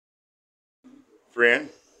Friend,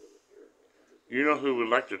 you know who would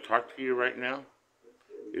like to talk to you right now?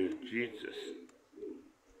 Is Jesus.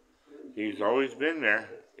 He's always been there.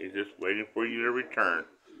 He's just waiting for you to return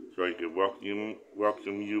so he can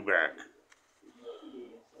welcome you back.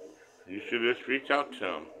 You should just reach out to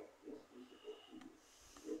him.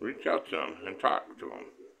 Reach out to him and talk to him.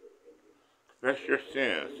 Confess your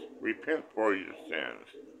sins. Repent for your sins.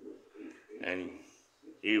 And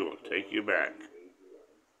he will take you back.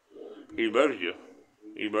 He loves you.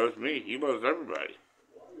 He loves me. He loves everybody.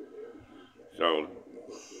 So,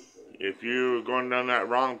 if you're going down that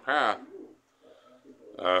wrong path,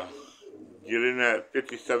 get in that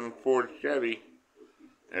 57 Ford Chevy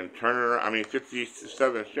and turn it around.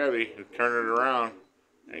 57 Chevy and turn it around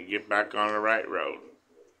and get back on the right road.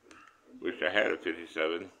 Wish I had a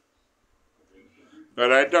 57,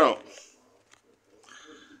 but I don't.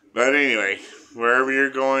 But anyway, wherever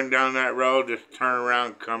you're going down that road, just turn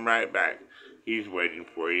around, come right back. He's waiting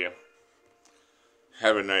for you.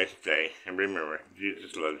 Have a nice day, and remember,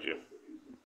 Jesus loves you.